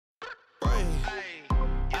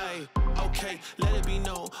okay, let it be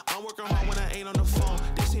known. I'm working hard when I ain't on the phone.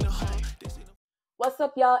 This ain't a home. What's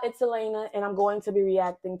up, y'all? It's Elena, and I'm going to be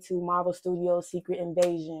reacting to Marvel Studios' Secret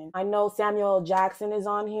Invasion. I know Samuel L. Jackson is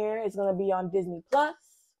on here. It's going to be on Disney Plus,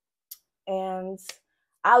 and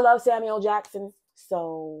I love Samuel L. Jackson,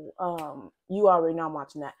 so you already know I'm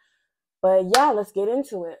watching that. But yeah, let's get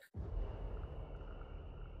into it.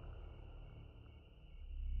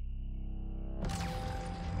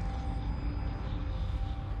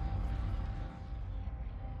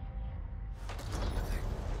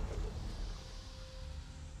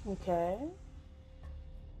 Okay.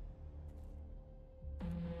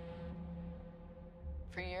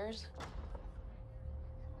 For years,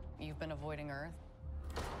 you've been avoiding Earth.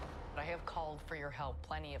 But I have called for your help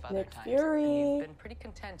plenty of other Nick times. Fury. And you've been pretty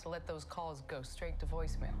content to let those calls go straight to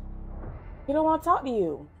voicemail. He don't want to talk to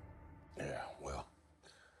you. Yeah, well,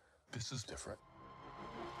 this is different.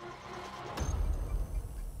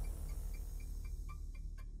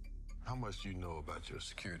 How much do you know about your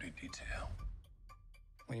security detail?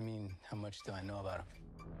 What do you mean, how much do I know about him?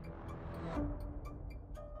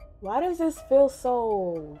 Why does this feel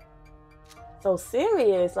so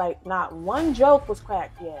serious? Like, not one joke was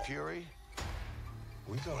cracked yet. Fury,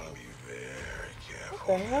 we gotta be very careful. What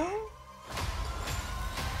the hell?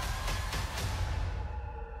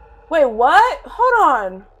 Wait, what? Hold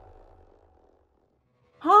on.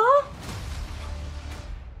 Huh?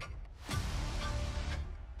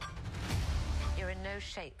 You're in no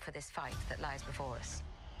shape for this fight that lies before us.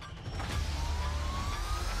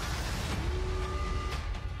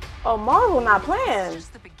 Oh, Marvel not playing. It's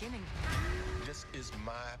just the beginning. This is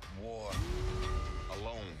my war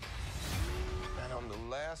alone. And I'm the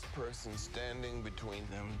last person standing between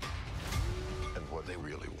them and what they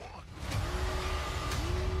really want.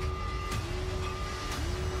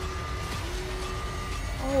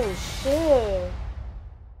 Oh, shit.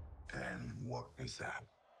 And what is that?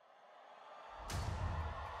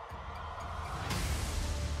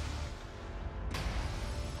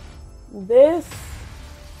 This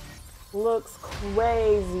looks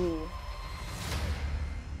crazy.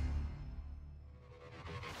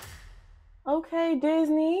 Okay,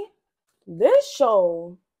 Disney. This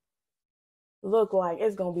show look like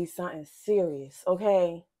it's gonna be something serious,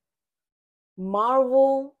 okay?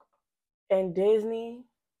 Marvel and Disney,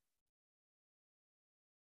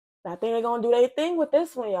 I think they're gonna do their thing with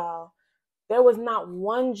this one, y'all. There was not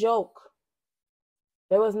one joke.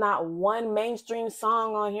 There was not one mainstream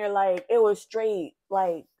song on here. Like, it was straight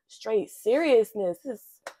seriousness.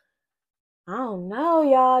 I don't know,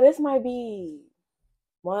 y'all. This might be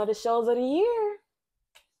one of the shows of the year.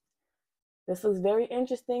 This looks very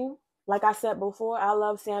interesting. Like I said before, I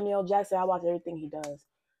love Samuel Jackson. I watch everything he does.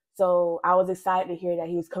 So I was excited to hear that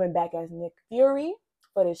he was coming back as Nick Fury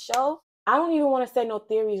for this show. I don't even want to say no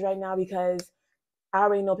theories right now because I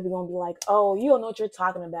already know people are going to be like, oh, you don't know what you're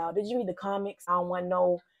talking about. Did you read the comics? I don't want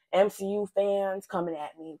no MCU fans coming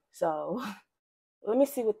at me. So let me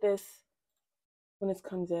see when this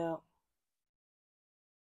comes out.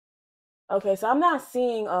 Okay, so I'm not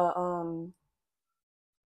seeing a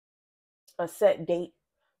set date,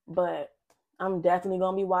 but I'm definitely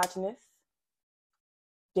going to be watching this.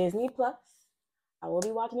 Disney Plus. I will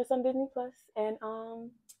be watching this on Disney Plus. And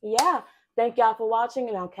yeah. Thank y'all for watching,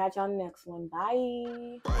 and I'll catch y'all on the next one.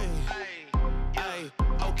 Bye. Hey,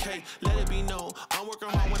 okay, let it be known. I'm working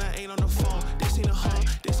hard when I ain't on the phone. This ain't a home,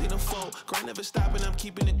 this ain't a phone. Grind never stopping, I'm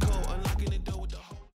keeping it cold. Unlocking the door with the